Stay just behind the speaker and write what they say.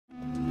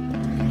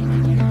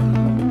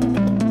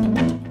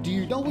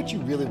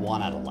really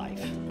want out of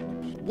life?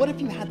 What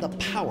if you had the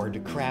power to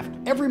craft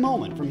every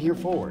moment from here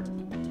forward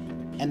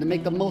and to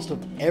make the most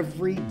of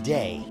every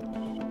day?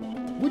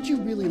 Would you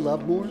really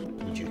love more?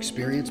 Would you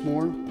experience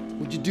more?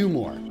 Would you do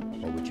more?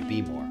 Or would you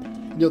be more?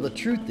 You know, the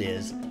truth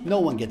is, no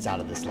one gets out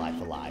of this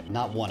life alive,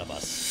 not one of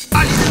us.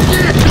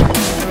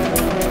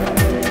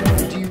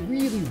 Do you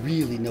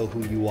really know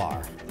who you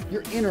are?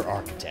 Your inner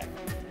architect.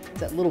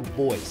 It's that little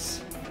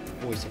voice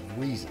of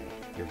reason.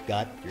 Your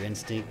gut, your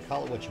instinct,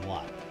 call it what you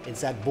want.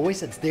 It's that voice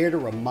that's there to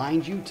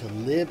remind you to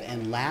live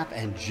and laugh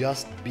and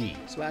just be.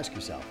 So ask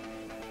yourself,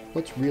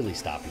 what's really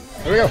stopping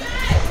you? Here we go.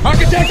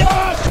 Architect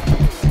on!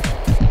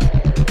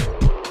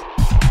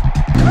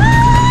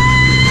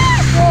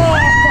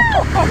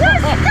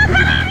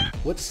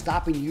 What's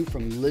stopping you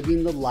from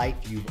living the life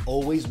you've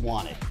always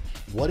wanted?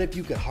 What if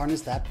you could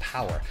harness that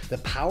power, the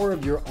power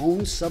of your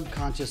own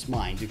subconscious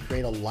mind to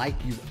create a life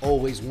you've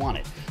always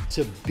wanted,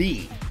 to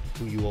be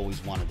who you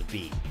always wanted to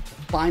be?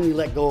 Finally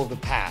let go of the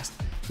past,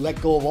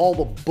 let go of all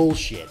the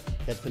bullshit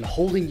that's been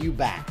holding you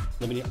back,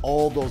 limiting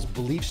all those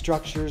belief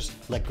structures,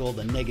 let go of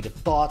the negative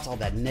thoughts, all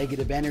that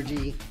negative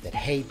energy, that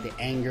hate, the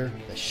anger,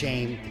 the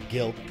shame, the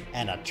guilt,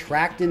 and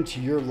attract into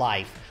your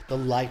life the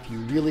life you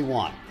really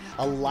want,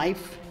 a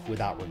life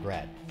without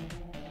regret,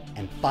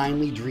 and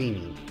finally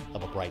dreaming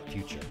of a bright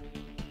future.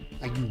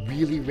 Are you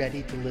really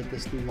ready to live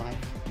this new life?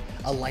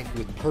 A life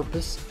with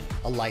purpose,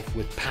 a life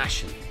with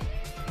passion.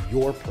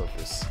 Your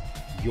purpose,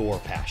 your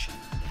passion.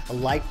 A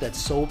life that's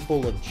so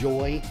full of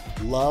joy,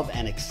 love,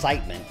 and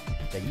excitement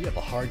that you have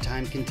a hard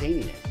time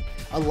containing it.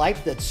 A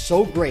life that's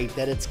so great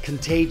that it's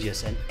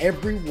contagious and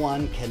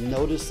everyone can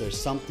notice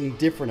there's something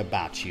different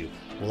about you.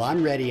 Well,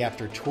 I'm ready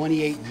after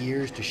 28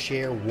 years to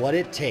share what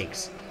it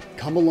takes.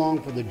 Come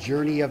along for the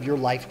journey of your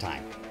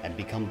lifetime and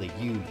become the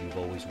you you've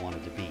always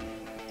wanted to be.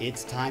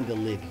 It's time to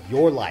live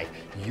your life,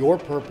 your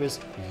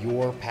purpose,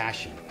 your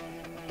passion.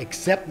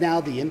 Accept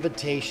now the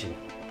invitation,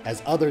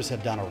 as others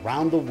have done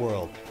around the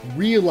world,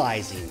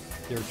 realizing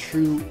their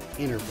true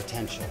inner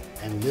potential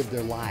and live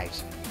their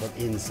lives from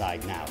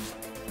inside and out.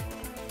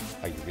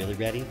 Are you really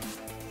ready?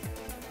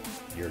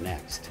 You're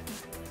next.